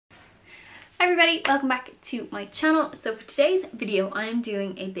Hi everybody, welcome back to my channel. So for today's video I'm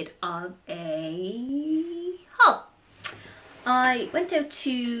doing a bit of a haul. I went out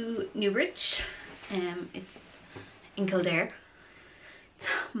to Newbridge, it's in Kildare. It's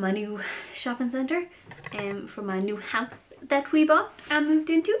my new shopping centre for my new house that we bought and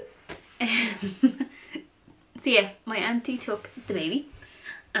moved into. So yeah, my auntie took the baby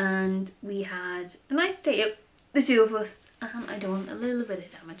and we had a nice day out, the two of us, and I done a little bit of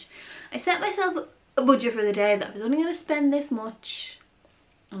damage. I set myself a budget for the day that I was only going to spend this much,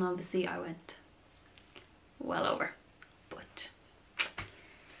 and obviously I went well over, but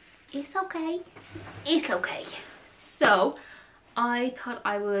it's okay, it's okay. So I thought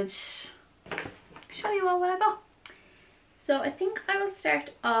I would show you all what I bought. So I think I will start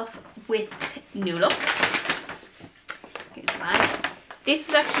off with Newlook. Here's the bag. This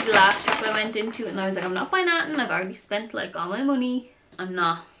was actually the last shop I went into and I was like, I'm not buying nothing. I've already spent like all my money. I'm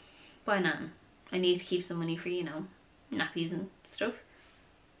not buying nothing. I need to keep some money for, you know, nappies and stuff.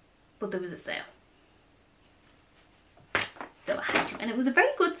 But there was a sale. So I had to. And it was a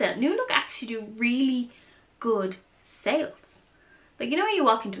very good sale. Newlook actually do really good sales. Like, you know when you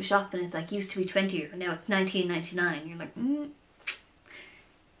walk into a shop and it's like, used to be 20 €, now it's 19.99. You're like,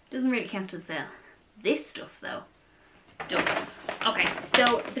 doesn't really count as a sale. This stuff though does. Okay,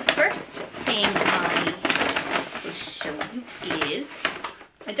 so the first thing I will show you is,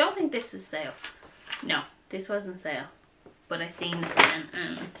 I don't think this was sale. No, this wasn't sale, but I seen it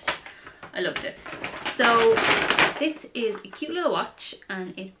and I loved it. So this is a cute little watch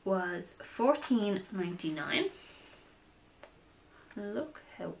and it was $14.99. Look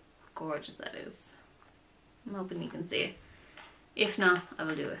how gorgeous that is. I'm hoping you can see it. If not, I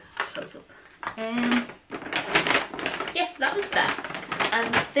will do a close up. Yes, that was that.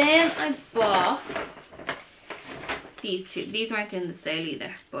 And then I bought these two. These weren't in the sale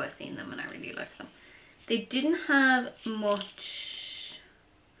either, but I've seen them and I really like them. They didn't have much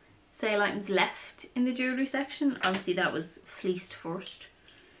sale items left in the jewellery section. Obviously that was fleeced first.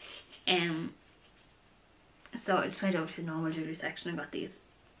 So I just went over to the normal jewellery section and got these.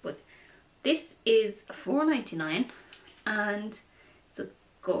 But this is $4.99 and it's a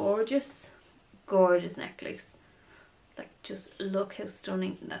gorgeous, gorgeous necklace. Like, just look how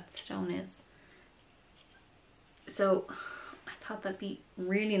stunning that stone is. So I thought that'd be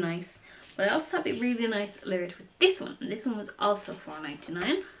really nice, but I also thought it'd be really nice layered with this one, and this one was also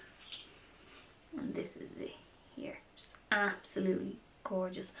 $4.99, and this is it here. Just absolutely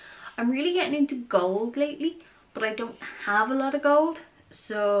gorgeous. I'm really getting into gold lately, but I don't have a lot of gold,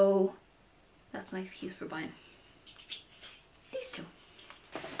 so that's my excuse for buying these two.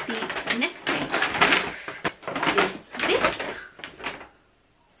 The next thing is this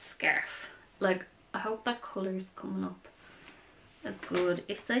scarf. Like, I hope that colour is coming up as good.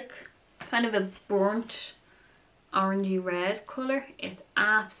 It's like kind of a burnt orangey red colour. It's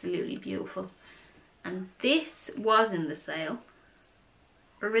absolutely beautiful. And this was in the sale.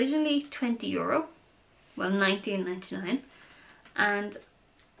 Originally €20, well, $19.99, and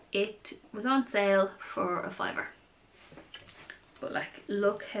it was on sale for a £5. But like,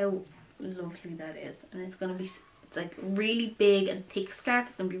 look how lovely that is, and it's gonna be, it's like really big and thick scarf.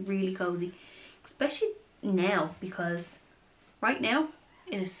 It's gonna be really cozy, especially now, because right now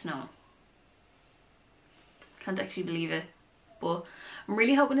it is snowing. Can't actually believe it, but I'm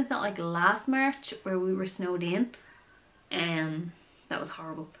really hoping it's not like last March where we were snowed in, and that was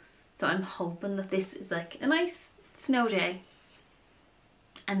horrible. So I'm hoping that this is like a nice snow day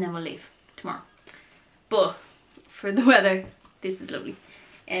and then we'll leave tomorrow. But for the weather, this is lovely.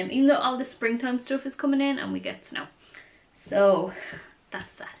 Even though all the springtime stuff is coming in and we get snow. So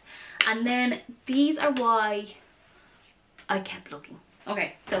that's that. And then these are why I kept looking.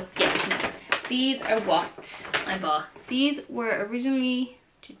 Okay, so yes, no. These are what I bought. These were originally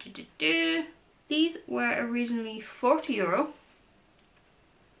 €40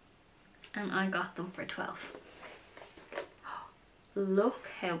 and I got them for 12. Look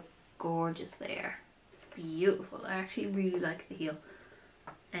how gorgeous they are. Beautiful. I actually really like the heel.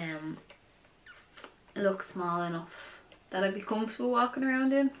 It looks small enough that I'd be comfortable walking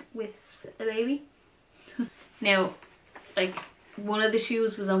around in with a baby. Now, like, one of the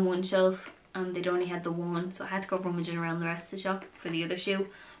shoes was on one shelf and they'd only had the one, so I had to go rummaging around the rest of the shop for the other shoe,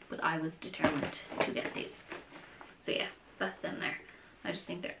 but I was determined to get these. So yeah, that's them there. I just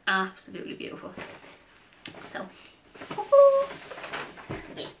think they're absolutely beautiful. So,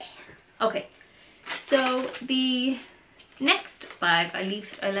 yeah. Okay, so the next bag,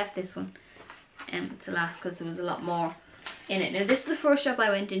 I left this one to last because there was a lot more in it. Now this is the first shop I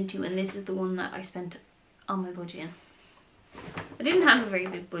went into and this is the one that I spent all my budget in. I didn't have a very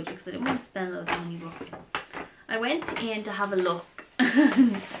big budget because I didn't want to spend loads of money, but I went in to have a look.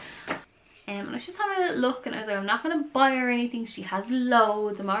 And I was just having a little look and I was like, I'm not going to buy her anything. She has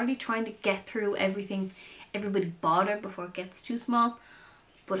loads. I'm already trying to get through everything everybody bought her before it gets too small.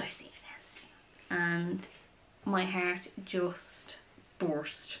 But I see this and my heart just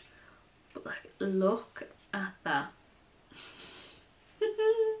burst. But like, look at that.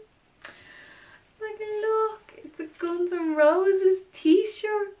 Like, look, it's a Guns N' Roses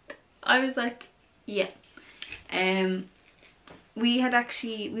t-shirt. I was like, yeah. We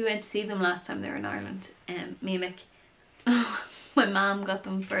went to see them last time they were in Ireland. Me and Mick. My mom got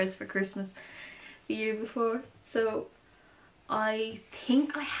them for us for Christmas the year before. So I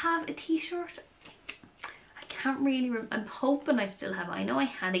think I have a t-shirt. I can't really remember. I'm hoping I still have it. I know I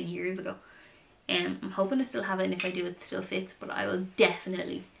had it years ago. I'm hoping I still have it, and if I do, it still fits. But I will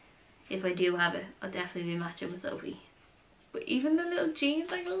definitely, if I do have it, I'll definitely be matching with Sophie. But even the little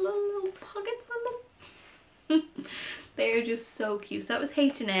jeans, like little pockets on them. They're just so cute. So that was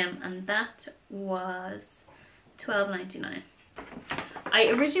H&M, and that was $12.99. I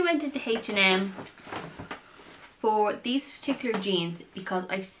originally went into H&M for these particular jeans because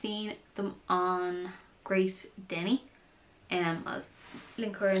I've seen them on Grace Denny. I'll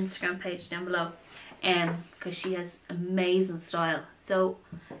link her Instagram page down below, because she has amazing style. So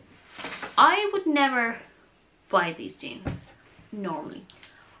I would never buy these jeans normally.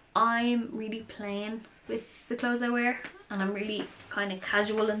 I'm really plain with the clothes I wear, and I'm really kind of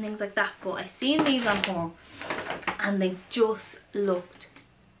casual and things like that, but I seen these on her and they just looked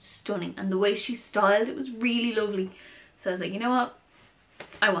stunning, and the way she styled it was really lovely. So I was like, you know what,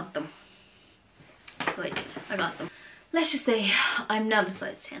 I want them. So I did. I got them. Let's just say I'm not a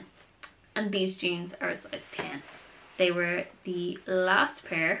size 10, and these jeans are a size 10. They were the last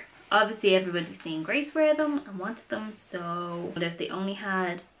pair. Obviously everybody's seen Grace wear them and wanted them, so if they only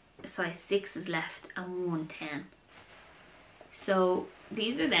had size 6s left and 110. So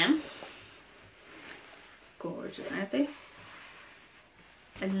these are them. Gorgeous, aren't they?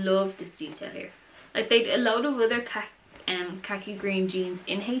 I love this detail here. Like, they had a load of other khaki green jeans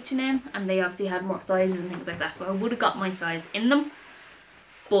in H&M, and they obviously had more sizes and things like that, so I would have got my size in them,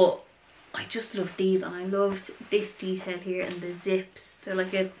 but I just love these, and I loved this detail here and the zips. They're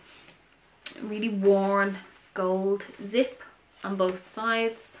like a really worn gold zip on both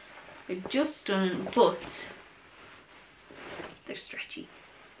sides. They're just stunning, but they're stretchy.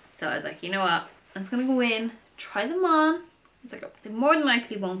 So I was like, you know what, I'm just gonna go in, try them on. It's like, they more than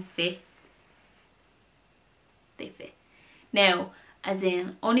likely won't fit. They fit. Now, as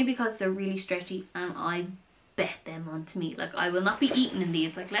in, only because they're really stretchy, and I bet them onto me. Like, I will not be eating in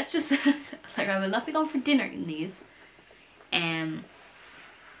these. Like, let's just, like, I will not be going for dinner in these.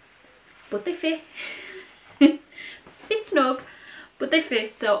 But they fit. Bit snug, but they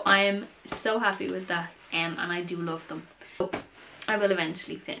fit, so I am so happy with that, and I do love them. So I will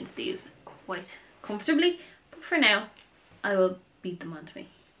eventually fit into these quite comfortably, but for now I will beat them onto me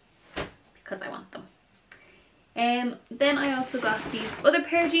because I want them. Then I also got these other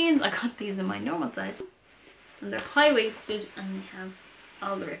pair of jeans. I got these in my normal size, and they're high-waisted and they have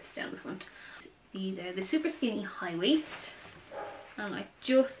all the rips down the front. These are the super skinny high waist, and I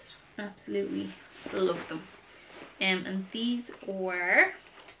just absolutely love them. And these were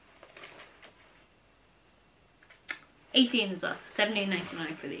 18 as well, so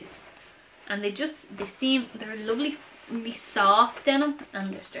 $17.99 for these. And they're lovely, really soft denim,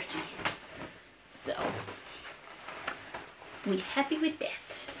 and they're stretchy. So we happy with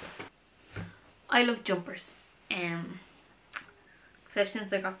that. I love jumpers, especially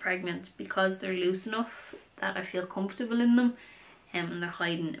since I got pregnant, because they're loose enough that I feel comfortable in them, and they're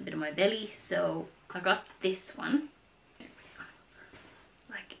hiding a bit of my belly. So I got this one.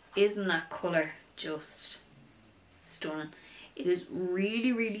 Like, isn't that colour just stunning? It is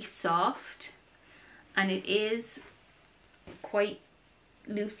really, really soft, and it is quite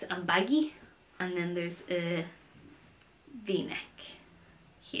loose and baggy, and then there's a v-neck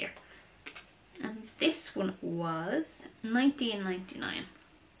here, and this one was $19.99.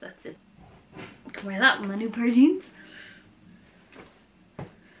 so that's it. I can wear that with my new pair of jeans.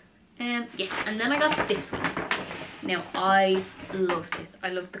 Yeah, and then I got this one. Now, I love this. I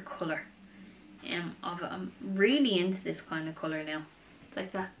love the colour of it. I'm really into this kind of colour now. It's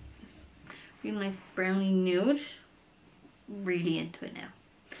like that really nice browny nude. Really into it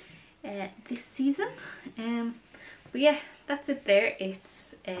now. This season. But yeah, that's it there.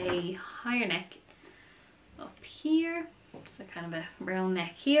 It's a higher neck up here. Just a kind of a round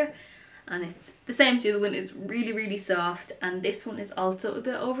neck here. And it's the same as the other one. It's really, really soft. And this one is also a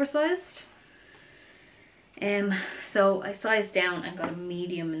bit oversized. So I sized down and got a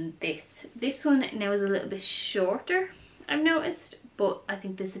medium in this. This one now is a little bit shorter, I've noticed, but I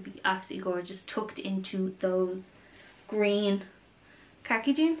think this would be absolutely gorgeous tucked into those green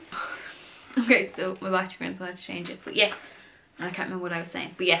khaki jeans. Okay, so my battery went, so I had to change it, but yeah, I can't remember what I was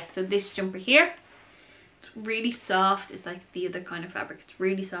saying, but yeah, so this jumper here, it's really soft. It's like the other kind of fabric. It's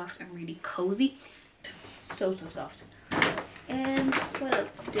really soft and really cozy. So soft. What else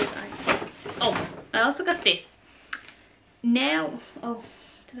did I get? Oh, I also got this. Now, oh,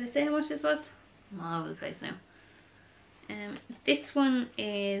 did I say how much this was? I'm all over the place now. This one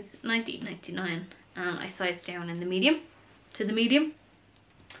is $19.99 and I sized down in the medium to the medium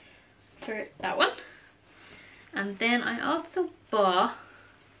for that one. And then I also bought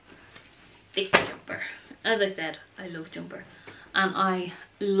this jumper. As I said, I love jumper and I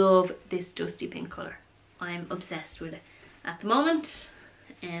love this dusty pink colour. I'm obsessed with it at the moment.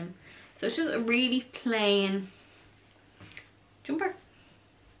 So it's just a really plain jumper.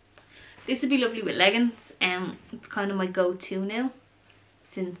 This would be lovely with leggings. It's kind of my go-to now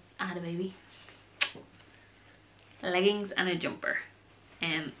since I had a baby. Leggings and a jumper.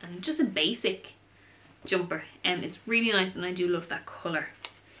 And just a basic jumper. It's really nice and I do love that colour.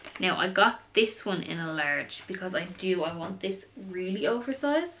 Now I got this one in a large because I want this really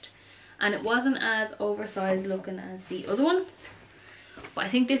oversized. And it wasn't as oversized looking as the other ones. But I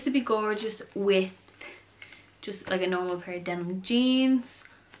think this would be gorgeous with just like a normal pair of denim jeans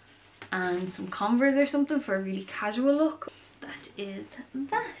and some Converse or something for a really casual look. That is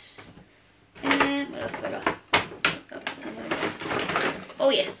that. And what else have I got? Oh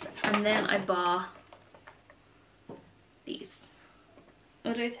yes, and then I bought these.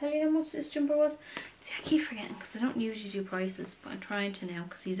 Oh, did I tell you how much this jumper was? See, I keep forgetting because I don't usually do prices, but I'm trying to now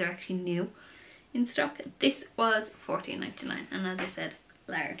because these are actually new in stock. This was $14.99 and as I said,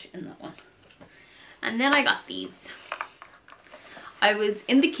 large in that one. And then I got these. I was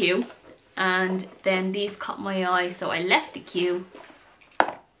in the queue and then these caught my eye, so I left the queue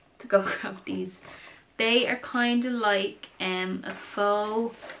to go grab these. They are kind of like a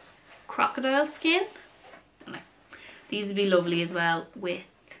faux crocodile skin. These would be lovely as well with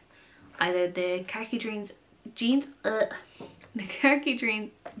either the khaki jeans, the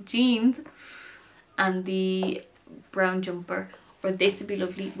khaki jeans and the brown jumper, or this would be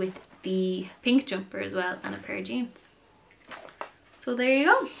lovely with the pink jumper as well and a pair of jeans. So there you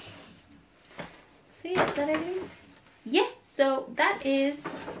go. See, is that everything? Yeah, so that is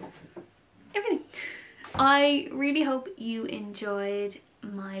everything. I really hope you enjoyed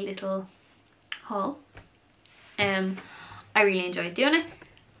my little haul. I really enjoyed doing it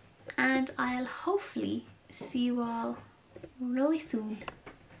and I'll hopefully see you all really soon.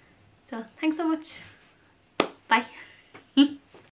 So thanks so much. Bye.